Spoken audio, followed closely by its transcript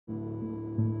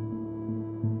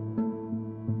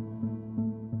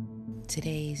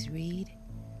Today's read,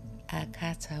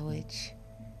 Akata Witch,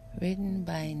 written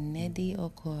by Nnedi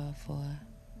Okorafor.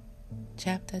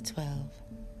 Chapter 12,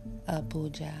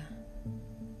 Abuja.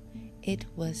 It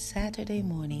was Saturday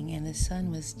morning and the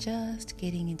sun was just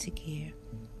getting into gear.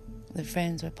 The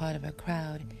friends were part of a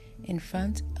crowd in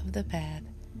front of the path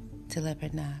to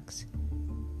Leopard Knox.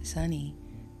 Sunny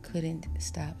couldn't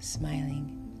stop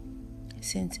smiling.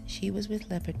 Since she was with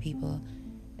leopard people,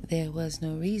 there was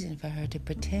no reason for her to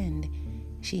pretend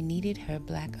she needed her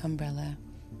black umbrella.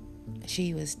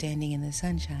 She was standing in the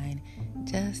sunshine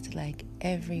just like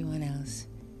everyone else.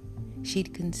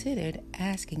 She'd considered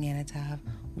asking Anatov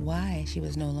why she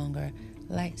was no longer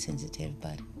light sensitive,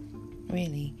 but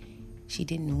really, she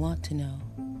didn't want to know.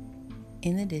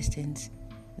 In the distance,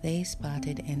 they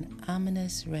spotted an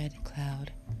ominous red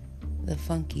cloud, the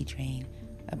funky train,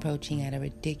 approaching at a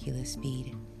ridiculous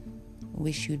speed.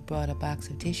 "Wish you'd brought a box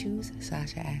of tissues?"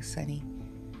 Sasha asked Sunny.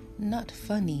 "Not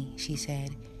funny," she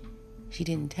said. She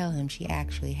didn't tell him she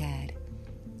actually had.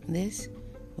 This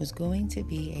was going to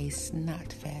be a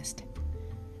snot fest.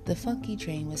 The funky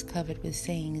train was covered with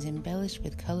sayings embellished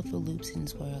with colorful loops and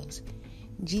swirls.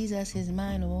 "Jesus is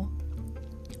mine, oh.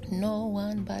 No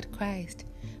one but Christ.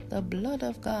 The blood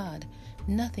of God.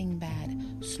 Nothing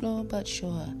bad. Slow but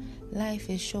sure. Life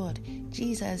is short.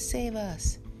 Jesus, save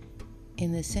us."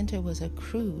 In the center was a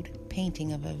crude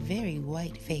painting of a very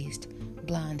white-faced,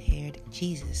 blonde-haired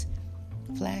Jesus,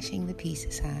 flashing the peace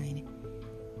sign.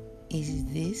 "Is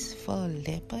this for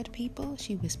leopard people?"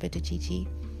 she whispered to Chi-Chi.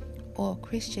 "Or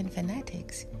Christian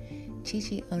fanatics?"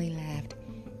 Chi-Chi only laughed.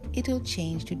 "It'll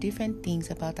change to different things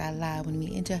about Allah when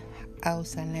we enter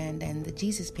Hausa land, and the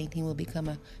Jesus painting will become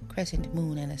a crescent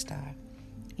moon and a star.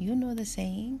 You know the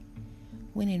saying?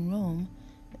 When in Rome,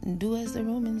 do as the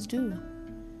Romans do."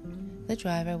 The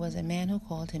driver was a man who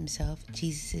called himself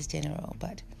Jesus' General,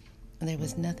 but there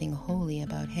was nothing holy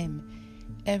about him.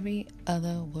 Every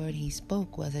other word he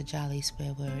spoke was a jolly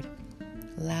swear word.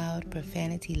 Loud,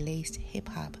 profanity-laced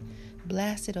hip-hop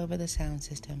blasted over the sound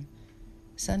system.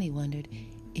 Sunny wondered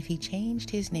if he changed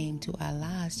his name to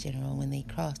Allah's General when they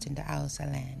crossed into Hausa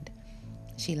land.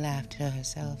 She laughed to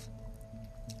herself.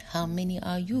 "How many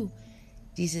are you?"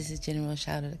 Jesus' General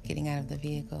shouted, getting out of the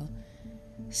vehicle.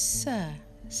 "Sir,"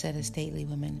 said a stately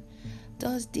woman,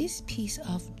 "does this piece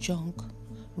of junk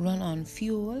run on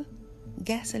fuel?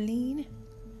 Gasoline?"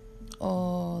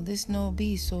 "Oh, this no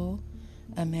be so."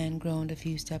 A man groaned a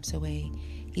few steps away.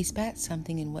 He spat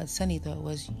something in what Sunny thought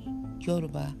was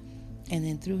Yoruba, and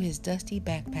then threw his dusty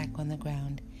backpack on the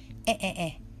ground.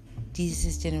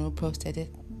 Jesus' General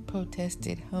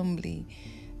protested humbly.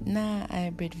 "Nah,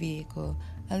 hybrid vehicle,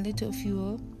 a little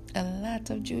fuel, a lot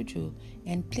of juju,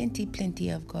 and plenty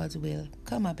of God's will.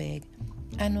 Come, I beg.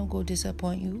 I no go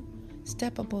disappoint you.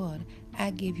 Step aboard.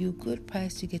 I give you good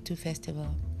price to get to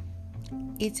festival."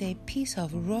 "It's a piece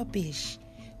of rubbish.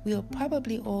 We'll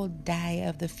probably all die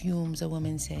of the fumes," a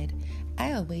woman said.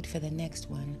 "I'll wait for the next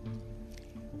one."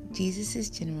 Jesus'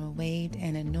 General waved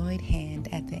an annoyed hand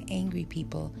at the angry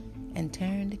people and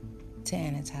turned to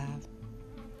Anatov.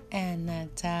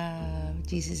 "Anatov,"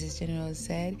 Jesus' General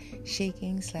said,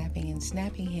 shaking, slapping, and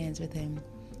snapping hands with him.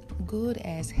 "Good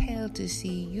as hell to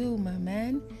see you, my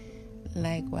man."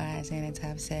 "Likewise,"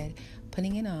 Anatov said,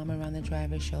 putting an arm around the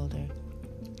driver's shoulder.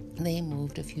 They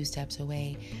moved a few steps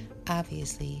away,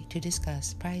 obviously to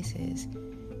discuss prices.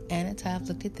 Anatov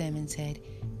looked at them and said,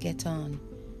 "Get on,"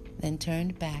 then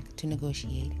turned back to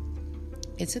negotiate.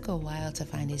 It took a while to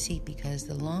find a seat because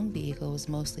the long vehicle was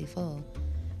mostly full.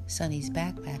 Sunny's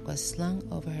backpack was slung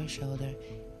over her shoulder,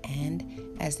 and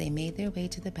as they made their way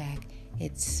to the back,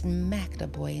 it smacked a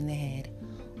boy in the head.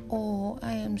 "Oh,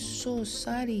 I am so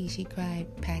sorry," she cried,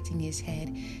 patting his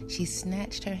head. She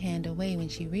snatched her hand away when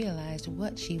she realized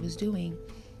what she was doing.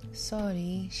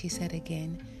 "Sorry," she said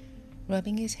again.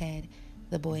 Rubbing his head,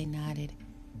 the boy nodded.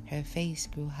 Her face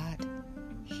grew hot.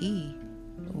 He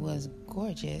was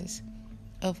gorgeous.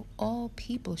 Of all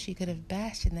people she could have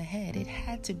bashed in the head, it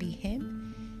had to be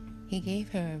him. He gave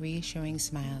her a reassuring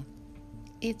smile.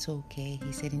 "It's okay,"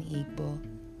 he said in Igbo.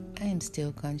 "I am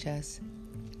still conscious."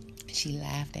 She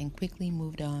laughed and quickly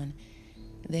moved on.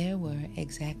 There were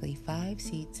exactly 5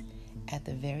 seats at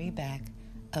the very back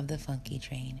of the funky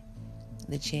train.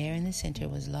 The chair in the center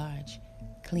was large,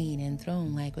 clean and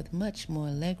throne-like with much more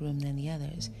legroom than the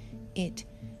others. It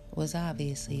was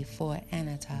obviously for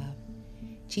Anatov.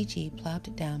 Chi-Chi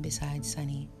plopped down beside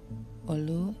Sunny.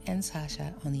 Olu and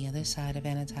Sasha on the other side of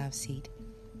Anatov's seat.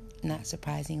 Not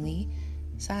surprisingly,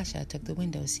 Sasha took the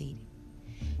window seat.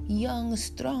 "Young,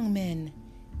 strong men,"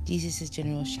 Jesus'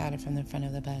 General shouted from the front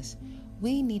of the bus.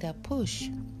 "We need a push."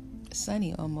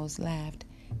 Sunny almost laughed.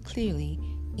 Clearly,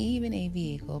 even a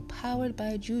vehicle powered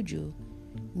by Juju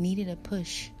needed a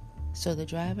push so the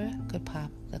driver could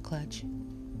pop the clutch.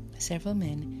 Several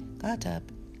men got up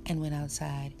and went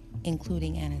outside,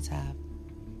 including Anatov.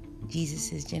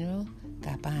 Jesus' general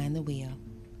got behind the wheel.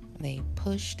 They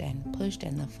pushed and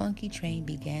the funky train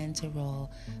began to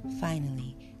roll.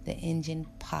 Finally, the engine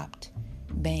popped,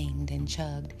 banged, and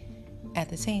chugged. At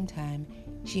the same time,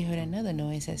 she heard another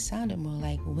noise that sounded more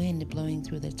like wind blowing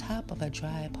through the top of a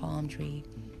dry palm tree.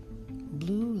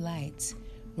 Blue lights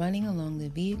running along the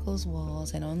vehicle's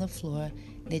walls and on the floor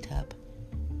lit up.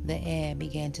 The air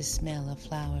began to smell of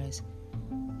flowers.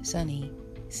 Sonny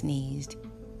sneezed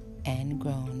and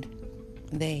groaned.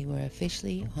 They were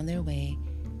officially on their way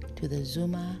to the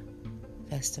Zuma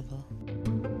Festival.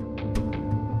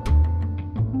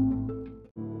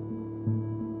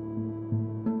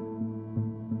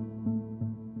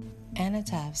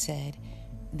 Anatov said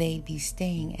they'd be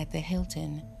staying at the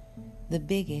Hilton, the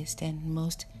biggest and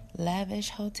most lavish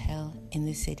hotel in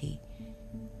the city.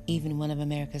 Even one of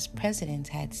America's presidents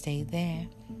had stayed there.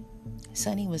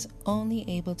 Sonny was only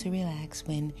able to relax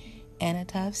when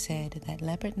Anatov said that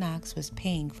Leopard Knox was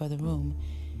paying for the room.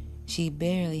 She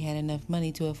barely had enough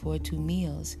money to afford 2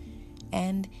 meals,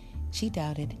 and she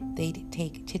doubted they'd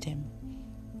take Chitim.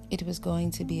 It was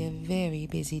going to be a very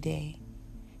busy day.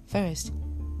 First,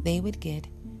 they would get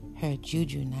her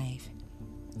Juju knife.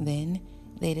 Then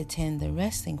they'd attend the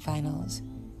wrestling finals.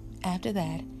 After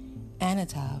that,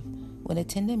 Anatov would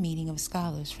attend a meeting of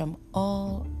scholars from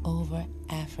all over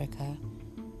Africa.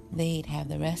 They'd have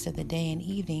the rest of the day and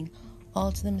evening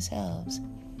all to themselves.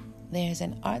 There's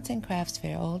an arts and crafts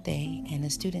fair all day and a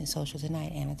student social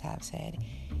tonight, Anatov said.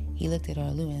 He looked at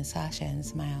Orlu and Sasha and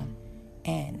smiled.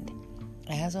 And,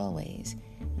 as always,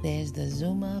 there's the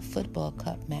Zuma Football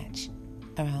Cup match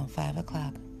around 5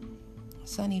 o'clock.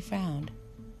 Sonny frowned.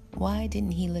 Why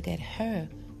didn't he look at her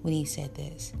when he said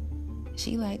this?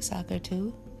 She liked soccer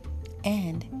too,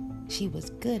 and she was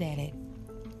good at it.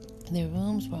 Their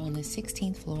rooms were on the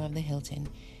 16th floor of the Hilton,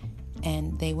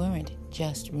 and they weren't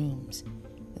just rooms.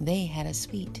 They had a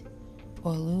suite.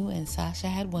 Orlu and Sasha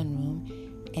had one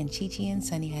room, and Chi-Chi and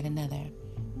Sonny had another.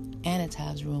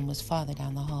 Anatov's room was farther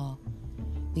down the hall.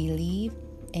 "We leave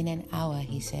in an hour,"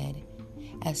 he said.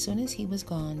 As soon as he was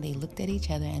gone, they looked at each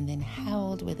other and then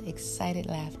howled with excited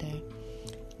laughter.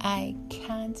 "I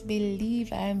can't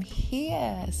believe I'm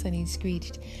here," Sonny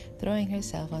screeched, throwing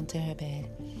herself onto her bed.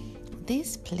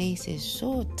 "This place is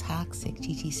so toxic,"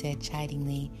 Chi-Chi said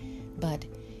chidingly, but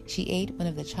she ate one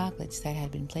of the chocolates that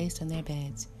had been placed on their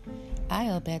beds.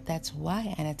 "I'll bet that's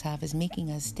why Anatov is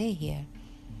making us stay here."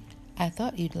 "I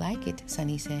thought you'd like it,"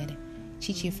 Sonny said.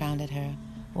 Chi-Chi frowned at her.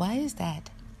 "Why is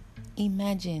that?"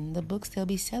 "Imagine the books they'll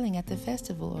be selling at the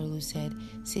festival," Orlu said,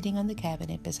 sitting on the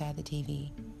cabinet beside the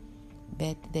TV.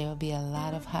 "Bet there'll be a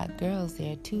lot of hot girls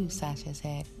there too," Sasha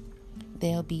said.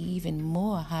 "There'll be even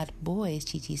more hot boys,"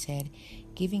 Chi-Chi said,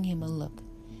 giving him a look.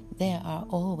 "There are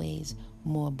always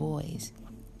more boys."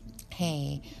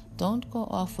 "Hey, don't go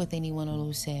off with anyone,"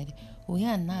 Orlu said. "We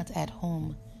are not at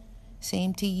home."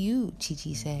 "Same to you,"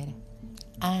 Chi-Chi said.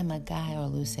 "I'm a guy,"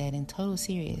 Orlu said in total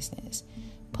seriousness,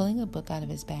 pulling a book out of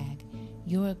his bag.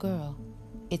 "You're a girl.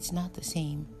 It's not the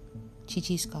same."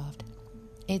 Chi-Chi scoffed.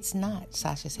 "It's not,"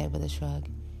 Sasha said with a shrug.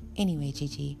 "Anyway,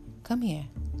 Chi-Chi, come here.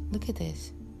 Look at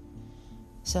this."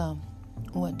 "So,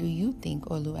 what do you think?"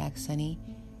 Orlu asked Sonny.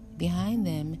 Behind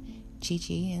them,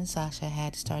 Chi-Chi and Sasha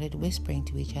had started whispering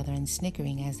to each other and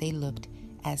snickering as they looked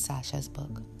at Sasha's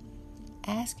book.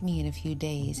 "Ask me in a few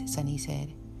days," Sonny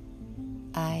said.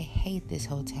 "I hate this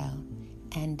hotel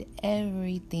and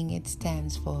everything it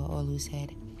stands for," Orlu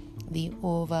said. "The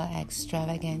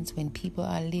over-extravagance when people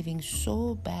are living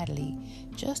so badly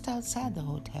just outside the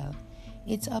hotel.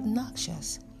 It's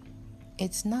obnoxious."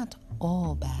 "It's not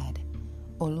all bad."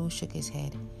 Orlu shook his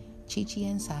head. Chi-Chi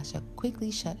and Sasha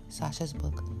quickly shut Sasha's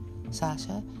book.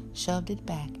 Sasha shoved it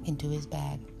back into his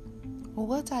bag.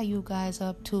 "What are you guys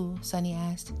up to?" Sonny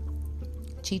asked.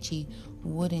 Chi-Chi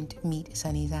wouldn't meet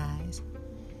Sonny's eyes.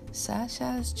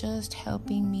 "Sasha's just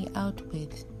helping me out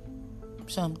with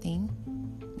something.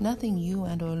 Nothing you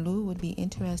and Orlu would be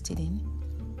interested in."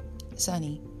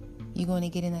 "Sonny, you going to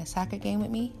get in that soccer game with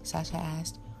me?" Sasha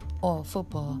asked. "Or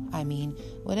football,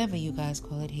 whatever you guys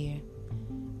call it here."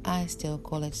 "I still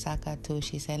call it soccer too,"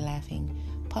 she said, laughing.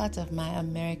 "Part of my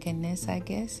Americanness, I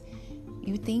guess.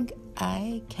 You think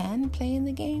I can play in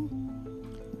the game?"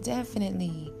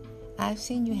 "Definitely. I've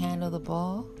seen you handle the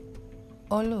ball."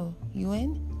 "Orlu, you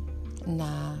in?"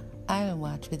 "Nah, I'll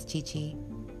watch with Chi-Chi."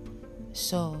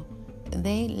 "So,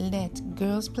 they let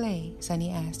girls play?"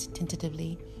 Sonny asked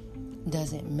tentatively.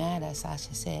 "Doesn't matter,"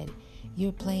 Sasha said.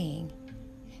 "You're playing."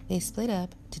 They split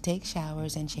up to take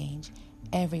showers and change.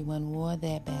 Everyone wore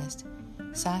their best.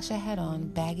 Sasha had on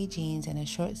baggy jeans and a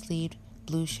short-sleeved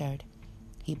blue shirt.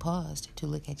 He paused to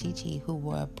look at Chi-Chi, who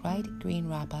wore a bright green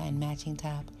wrapper and matching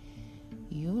top.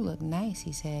 "You look nice,"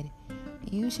 he said.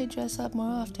 "You should dress up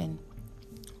more often."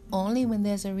 "Only when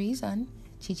there's a reason,"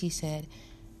 Chi-Chi said,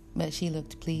 but she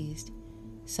looked pleased.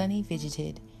 Sunny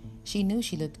fidgeted. She knew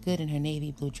she looked good in her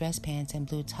navy blue dress pants and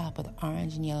blue top with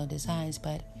orange and yellow designs,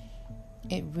 but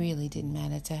it really didn't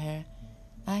matter to her.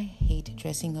 "I hate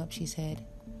dressing up," she said.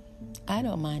 "I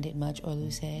don't mind it much,"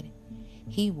 Olu said.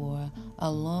 He wore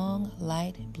a long,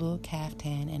 light blue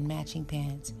caftan and matching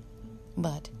pants.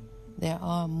 But there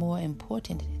are more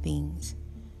important things.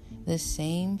 The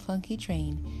same funky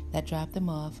train that dropped them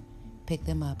off picked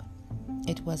them up.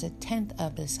 It was 1/10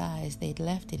 of the size they'd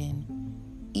left it in,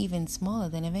 even smaller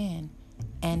than a van,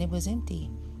 and it was empty.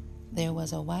 There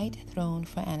was a white throne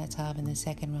for Anatov in the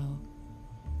second row.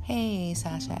 "Hey,"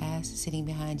 Sasha asked, sitting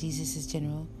behind Jesus'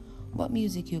 general, "what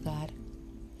music you got?"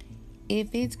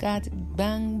 "If it's got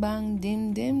bang bang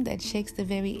dim dim that shakes the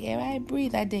very air I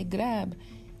breathe, I dig grab,"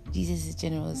 Jesus'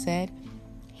 general said.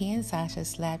 He and Sasha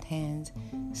slapped hands.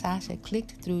 Sasha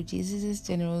clicked through Jesus'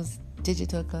 general's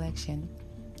digital collection.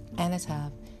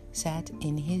 Anatov sat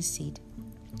in his seat,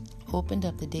 opened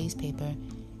up the day's paper,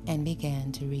 and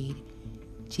began to read.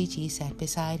 Chi-Chi sat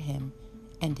beside him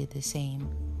and did the same.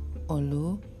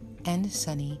 Olu and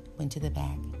Sunny went to the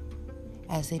back.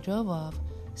 As they drove off,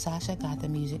 Sasha got the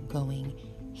music going.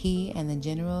 He and the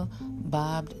general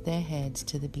bobbed their heads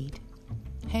to the beat.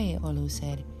 "Hey," Olu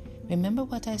said, "remember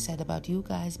what I said about you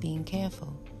guys being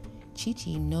careful?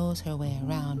 Chi-Chi knows her way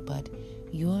around, but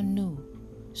you're new,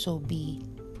 so be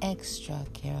extra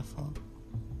careful."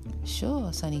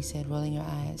 "Sure," Sunny said, rolling her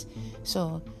eyes.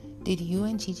 "So, did you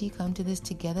and Chi-Chi come to this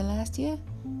together last year?"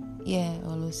 "Yeah,"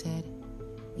 Olu said.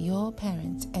 "Your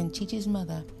parents and Chi-Chi's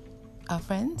mother are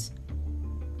friends?"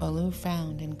 Olu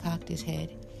frowned and cocked his head.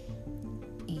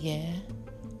 "Yeah,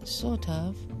 sort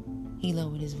of." He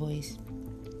lowered his voice.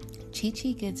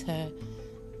 "Chi-Chi gets her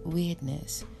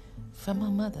weirdness from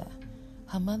her mother.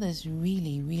 Her mother's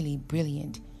really, really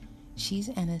brilliant. She's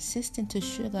an assistant to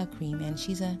Sugar Cream, and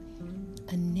she's a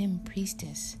Nim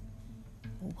priestess."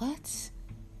 "What?"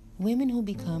 "Women who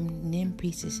become Nim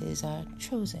priestesses are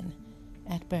chosen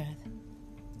at birth.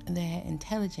 Their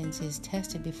intelligence is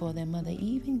tested before their mother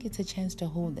even gets a chance to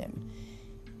hold them.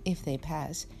 If they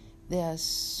pass, they are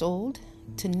sold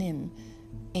to Nim,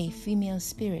 a female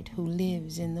spirit who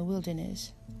lives in the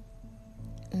wilderness."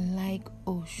 "Like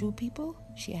Oshu people?"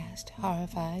 she asked,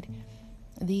 horrified.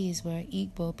 These were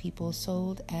Igbo people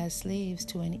sold as slaves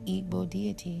to an Igbo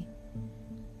deity.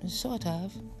 "Sort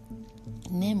of.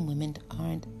 Nim women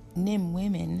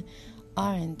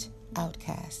aren't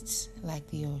outcasts like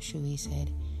the Oshu," he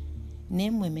said.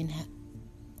 "Nim women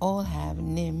all have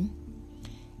Nim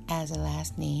as a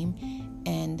last name,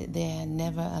 and they're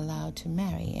never allowed to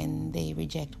marry, and they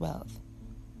reject wealth."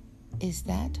 "Is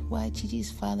that why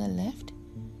Chi-Chi's father left?"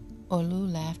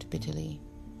 Olu laughed bitterly.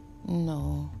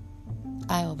 "No.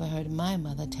 I overheard my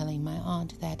mother telling my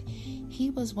aunt that he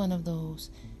was one of those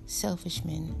selfish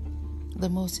men, the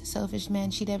most selfish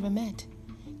man she'd ever met.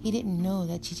 He didn't know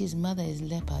that Chi-Chi's mother is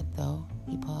leopard, though."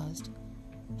 He paused.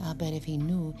 "I'll bet if he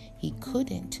knew he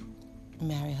couldn't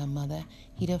marry her mother,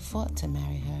 he'd have fought to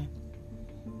marry her."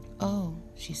 "Oh,"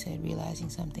 she said, realizing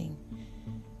something.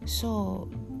 "So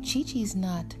Chi-Chi's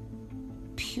not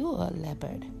pure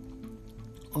leopard?"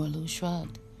 Olu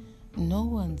shrugged. "No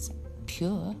one's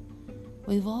pure.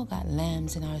 We've all got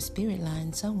lambs in our spirit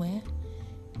line somewhere.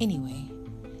 Anyway,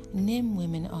 Nim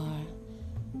women are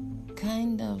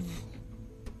kind of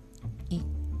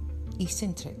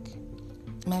eccentric.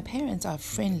 My parents are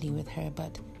friendly with her,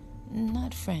 but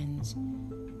not friends."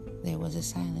 There was a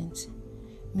silence.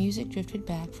 Music drifted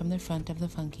back from the front of the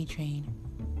funky train.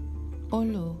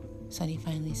 "Olu," Sunny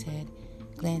finally said,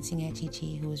 glancing at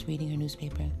Chi-Chi, who was reading her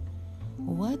newspaper.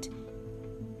 What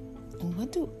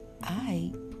do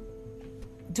I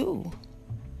do?"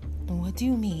 "What do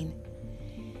you mean?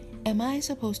 Am I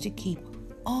supposed to keep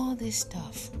all this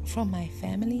stuff from my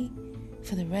family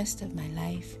for the rest of my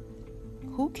life?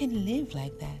 Who can live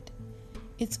like that?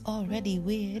 It's already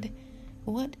weird.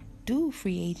 What do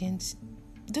free agents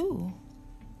do?"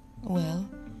 "Well,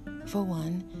 for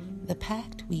one, the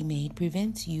pact we made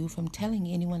prevents you from telling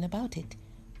anyone about it,"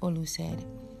 Olu said.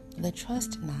 "The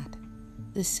trust knot,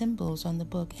 the symbols on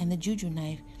the book, and the juju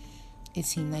knife. It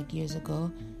seemed like years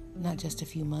ago, not just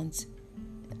a few months.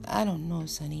 I don't know,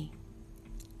 Sunny."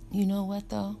 "You know what,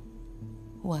 though?"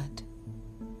 "What?"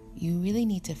 "You really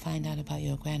need to find out about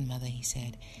your grandmother," he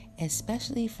said,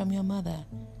 "especially from your mother.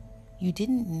 You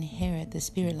didn't inherit the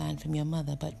spirit line from your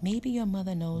mother, but maybe your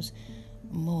mother knows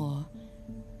more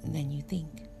than you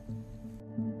think.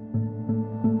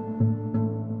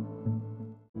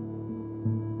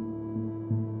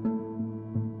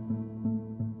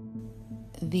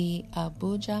 The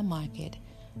Abuja market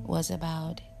was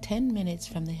about 10 minutes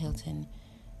from the Hilton.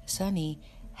 Sunny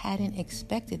hadn't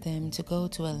expected them to go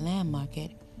to a lamb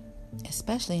market,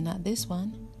 especially not this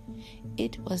one.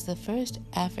 It was the first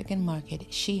African market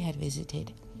she had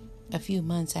visited, a few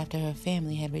months after her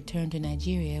family had returned to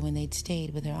Nigeria when they'd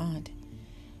stayed with her aunt.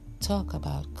 Talk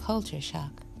about culture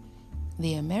shock.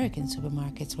 The American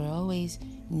supermarkets were always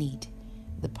neat,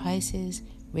 the prices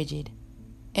rigid,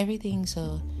 everything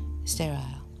so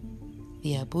sterile.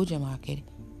 The Abuja market,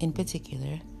 in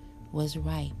particular, was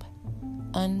ripe,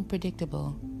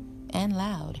 unpredictable, and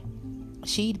loud.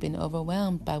 She'd been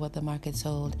overwhelmed by what the market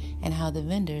sold and how the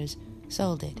vendors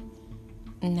sold it.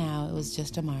 Now it was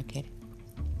just a market.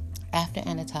 After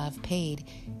Anatov paid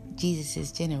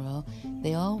Jesus' general,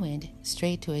 they all went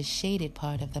straight to a shaded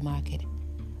part of the market.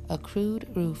 A crude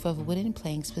roof of wooden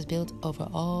planks was built over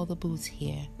all the booths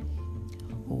here.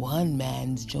 "One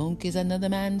man's junk is another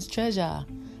man's treasure,"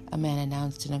 a man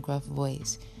announced in a gruff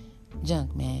voice.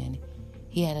 Junk man.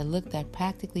 He had a look that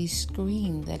practically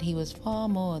screamed that he was far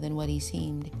more than what he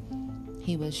seemed.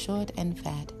 He was short and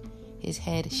fat, his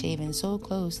head shaven so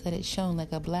close that it shone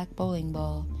like a black bowling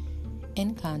ball.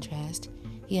 In contrast,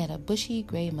 he had a bushy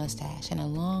gray mustache and a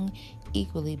long,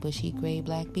 equally bushy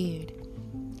gray-black beard.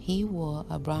 He wore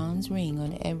a bronze ring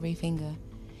on every finger.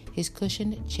 His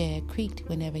cushioned chair creaked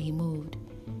whenever he moved.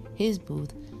 His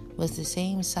booth was the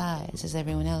same size as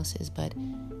everyone else's, but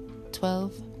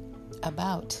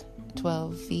about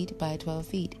 12 feet by 12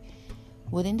 feet.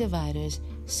 Wooden dividers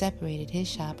separated his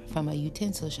shop from a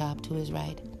utensil shop to his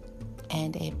right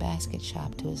and a basket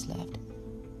shop to his left.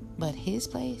 But his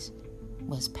place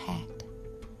was packed.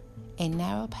 A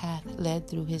narrow path led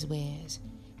through his wares.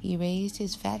 He raised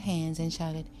his fat hands and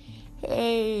shouted,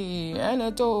 "Hey,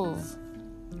 Anatov!"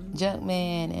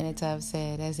 "Junkman," Anatov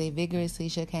said as they vigorously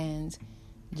shook hands.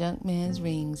 Junkman's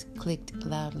rings clicked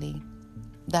loudly.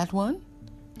 "That one?"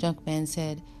 Junkman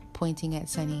said, pointing at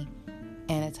Sunny.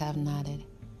 Anatov nodded.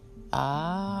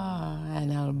 "Ah, an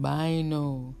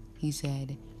albino," he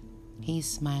said. He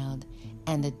smiled,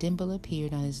 and a dimple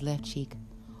appeared on his left cheek.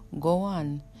 "Go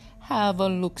on, have a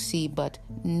look-see, but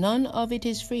none of it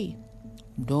is free.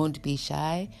 Don't be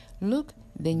shy. Look,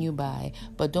 then you buy.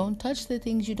 But don't touch the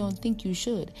things you don't think you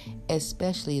should,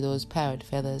 especially those parrot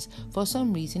feathers. For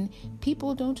some reason,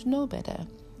 people don't know better.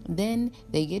 Then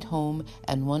they get home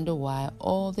and wonder why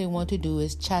all they want to do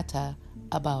is chatter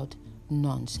about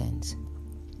nonsense."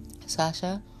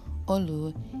 Sasha,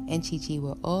 Olu, and Chichi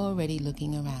were already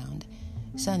looking around.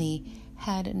 Sunny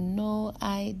had no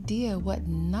idea what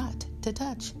not to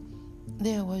touch.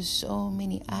 There were so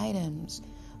many items,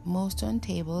 most on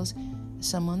tables,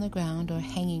 some on the ground or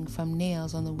hanging from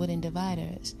nails on the wooden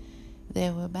dividers.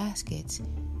 There were baskets,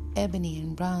 ebony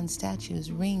and bronze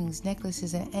statues, rings,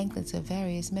 necklaces, and anklets of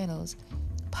various metals,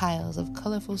 piles of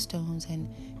colorful stones and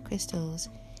crystals,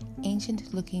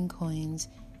 ancient-looking coins,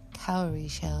 cowrie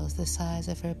shells the size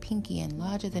of her pinky and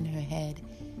larger than her head,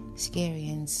 scary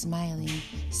and smiling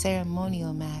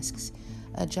ceremonial masks,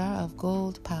 a jar of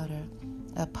gold powder,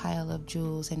 a pile of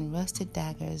jewels and rusted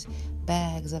daggers,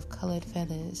 bags of colored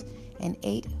feathers. An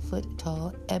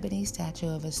 8-foot-tall ebony statue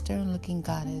of a stern-looking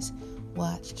goddess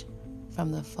watched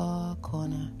from the far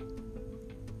corner.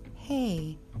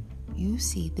 "Hey, you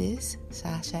see this?"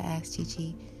 Sasha asked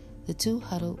Chichi. The two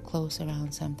huddled close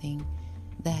around something.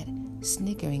 That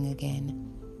snickering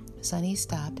again. Sunny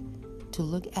stopped to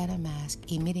look at a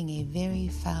mask emitting a very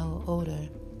foul odor.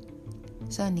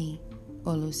 "Sunny,"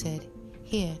 Olu said,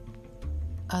 "here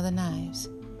are the knives."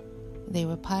 They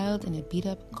were piled in a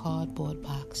beat-up cardboard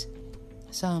box.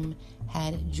 Some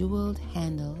had jeweled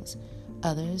handles.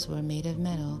 Others were made of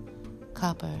metal,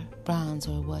 copper, bronze,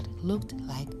 or what looked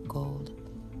like gold.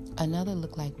 Another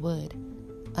looked like wood.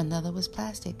 Another was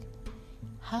plastic.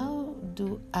 "How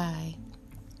do I..."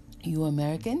 "You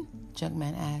American?"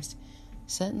 Junkman asked.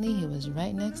 Suddenly he was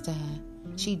right next to her.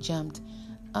 She jumped.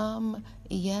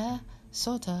 Yeah,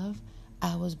 sort of.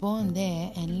 I was born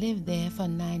there and lived there for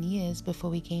 9 years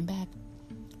before we came back."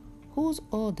 "Who's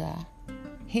older?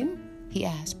 Him?" he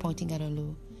asked, pointing at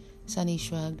Olu. Sunny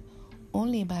shrugged.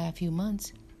 "Only by a few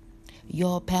months."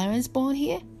 "Your parents born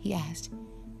here?" he asked.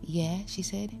 "Yeah," she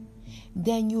said.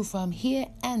 "Then you from here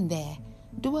and there.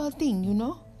 Dual thing, you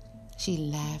know?" She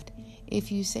laughed.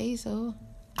 "If you say so."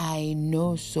 "I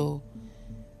know so."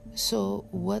 "So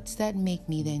what's that make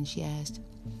me then?" she asked.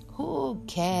 "Who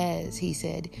cares?" he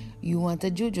said. "You want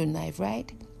a juju knife, right?"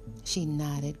 She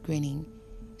nodded, grinning.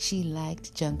 She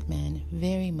liked Junkman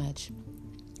very much.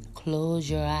 Close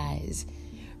your eyes.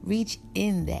 Reach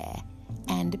in there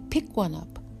and pick one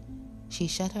up. She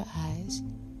shut her eyes.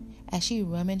 As she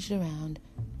rummaged around,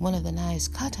 one of the knives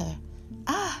cut her.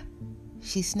 Ah!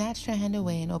 She snatched her hand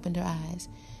away and opened her eyes.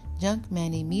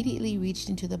 Junkman immediately reached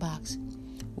into the box.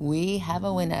 We have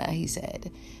a winner, he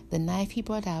said. The knife he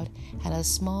brought out had a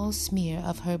small smear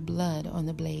of her blood on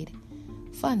the blade.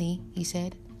 Funny, he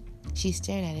said. She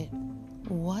stared at it.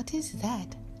 What is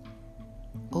that?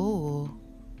 Oh,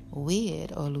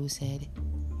 weird, Olu said.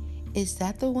 Is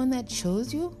that the one that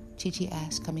chose you? Chi-Chi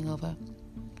asked, coming over.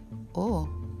 Oh,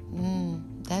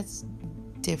 that's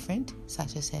different,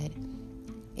 Sasha said.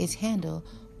 Its handle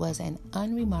was an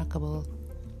unremarkable,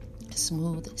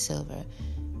 smooth silver,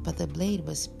 but the blade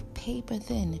was paper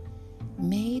thin,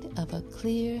 made of a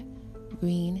clear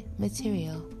green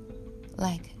material,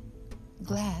 like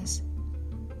glass.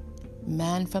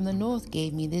 Man from the north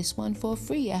gave me this one for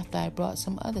free after I brought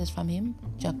some others from him,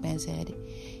 Junkman said.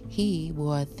 He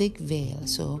wore a thick veil,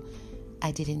 so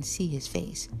I didn't see his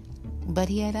face. But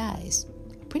he had eyes,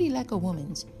 pretty like a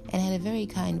woman's, and had a very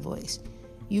kind voice.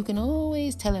 You can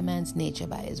always tell a man's nature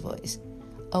by his voice.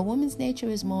 A woman's nature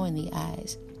is more in the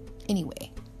eyes.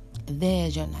 Anyway,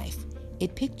 there's your knife.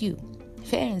 It picked you,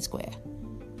 fair and square.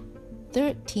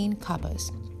 13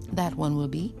 coppers. That one will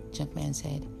be, Junkman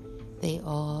said. They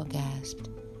all gasped.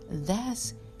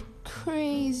 That's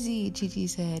crazy, Chi-Chi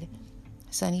said.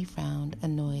 Sunny frowned,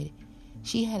 annoyed.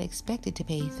 She had expected to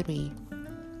pay 3.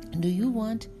 Do you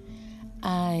want?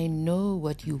 I know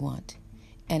what you want,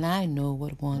 and I know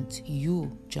what wants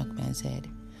you, Junkman said.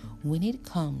 When it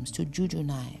comes to juju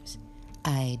knives,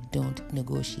 I don't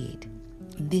negotiate.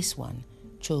 This one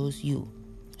chose you,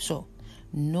 so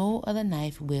no other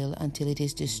knife will until it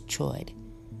is destroyed.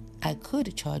 I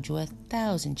could charge you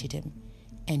 1,000 chitim,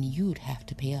 and you'd have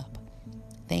to pay up.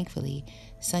 Thankfully,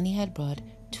 Sunny had brought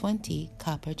 20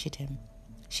 copper chitim.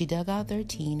 She dug out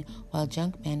 13 while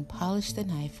Junkman polished the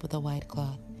knife with a white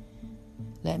cloth.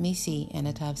 Let me see,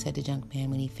 Anatov said to Junkman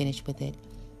when he finished with it.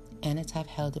 Anatov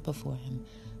held it before him,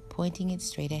 pointing it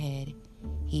straight ahead.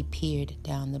 He peered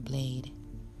down the blade.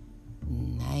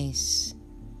 Nice.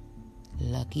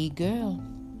 Lucky girl.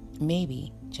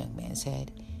 Maybe, Junkman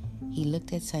said. He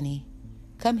looked at Sunny.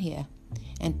 Come here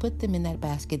and put them in that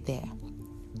basket there.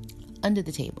 Under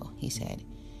the table, he said.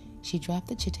 She dropped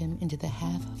the chitim into the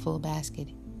half-full basket.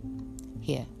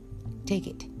 Here, take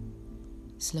it.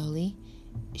 Slowly,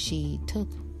 she took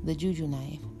the juju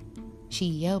knife. She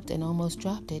yelped and almost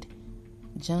dropped it.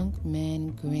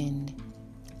 Junkman grinned.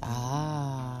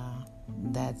 Ah,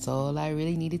 that's all I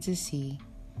really needed to see.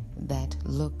 That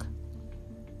look.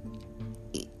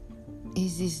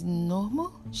 Is this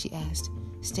normal? She asked,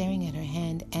 staring at her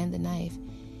hand and the knife.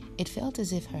 It felt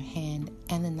as if her hand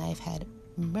and the knife had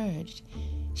merged.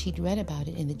 She'd read about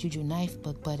it in the Juju knife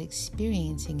book, but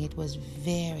experiencing it was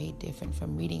very different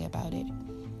from reading about it.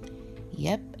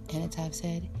 Yep, Anatov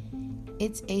said.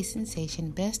 It's a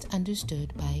sensation best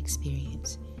understood by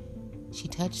experience. She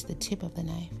touched the tip of the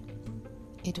knife.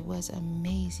 It was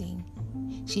amazing.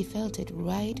 She felt it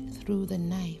right through the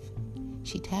knife.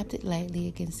 She tapped it lightly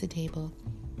against the table.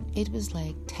 It was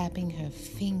like tapping her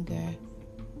finger.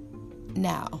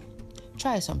 Now,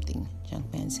 try something,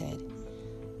 Junkman said.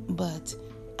 But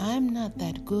I'm not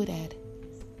that good at.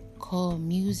 Call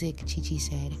music, Chi-Chi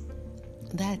said.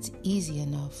 That's easy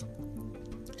enough.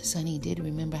 Sunny did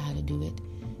remember how to do it,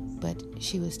 but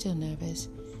she was still nervous.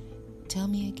 Tell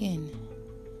me again.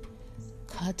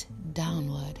 Cut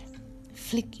downward.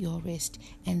 Flick your wrist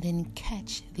and then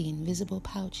catch the invisible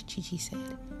pouch, Chi-Chi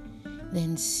said.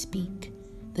 Then speak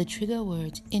the trigger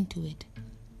words into it.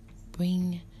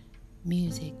 Bring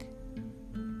music.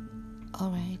 All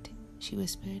right, she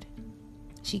whispered.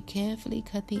 She carefully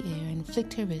cut the air and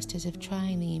flicked her wrist as if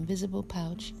trying the invisible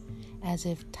pouch, as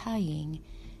if tying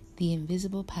the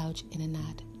invisible pouch in a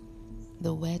knot.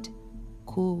 The wet,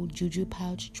 cool juju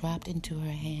pouch dropped into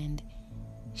her hand.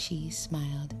 She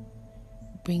smiled.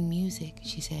 Bring music,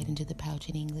 she said into the pouch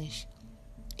in English.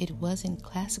 It wasn't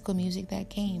classical music that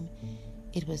came.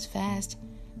 It was fast,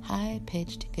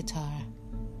 high-pitched guitar.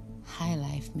 High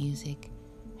life music.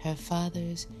 Her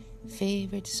father's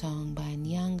favorite song by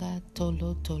Nyanga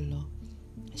Tolo Tolo.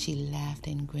 She laughed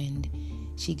and grinned.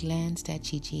 She glanced at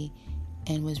Chi-Chi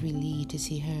and was relieved to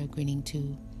see her grinning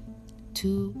too.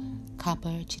 2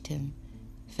 copper chitim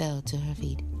fell to her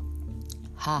feet.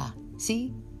 Ha!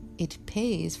 See? It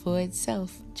pays for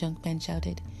itself, Junkman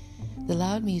shouted. The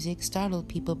loud music startled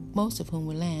people, most of whom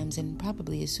were lambs, and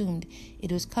probably assumed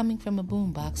it was coming from a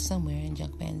boombox somewhere in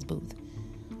Junkman's booth.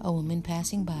 A woman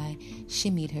passing by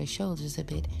shimmied her shoulders a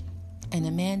bit and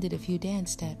a man did a few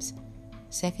dance steps.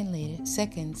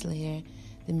 Seconds later,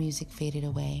 the music faded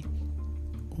away.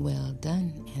 "Well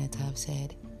done," Anatov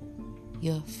said.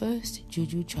 "Your first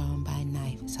juju charm by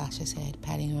knife," Sasha said,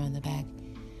 patting her on the back.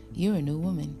 "You're a new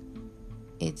woman."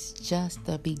 "It's just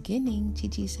the beginning,"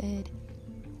 Chi-Chi said.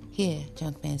 "Here,"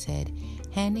 Junkman said,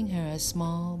 handing her a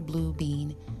small blue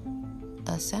bean.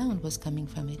 A sound was coming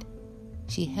from it.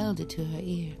 She held it to her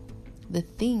ear. The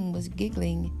thing was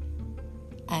giggling.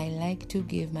 "I like to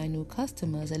give my new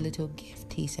customers a little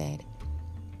gift," he said.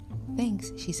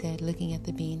 "Thanks," she said, looking at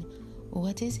the bean.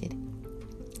 "What is it?"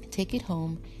 "Take it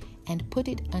home and put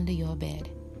it under your bed.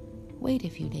 Wait a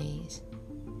few days."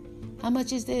 "How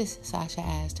much is this?" Sasha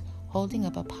asked, holding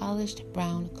up a polished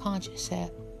brown conch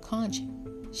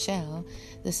shell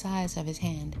the size of his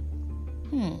hand.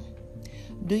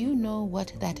 "Do you know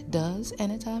what that does?"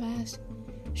 Anatov asked.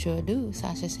 "Sure do,"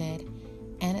 Sasha said.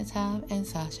 Anatov and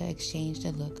Sasha exchanged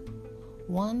a look.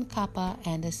 "1 copper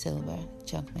and a silver,"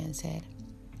 Junkman said.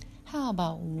 "How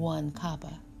about 1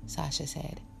 copper?" Sasha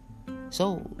said.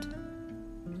 "Sold."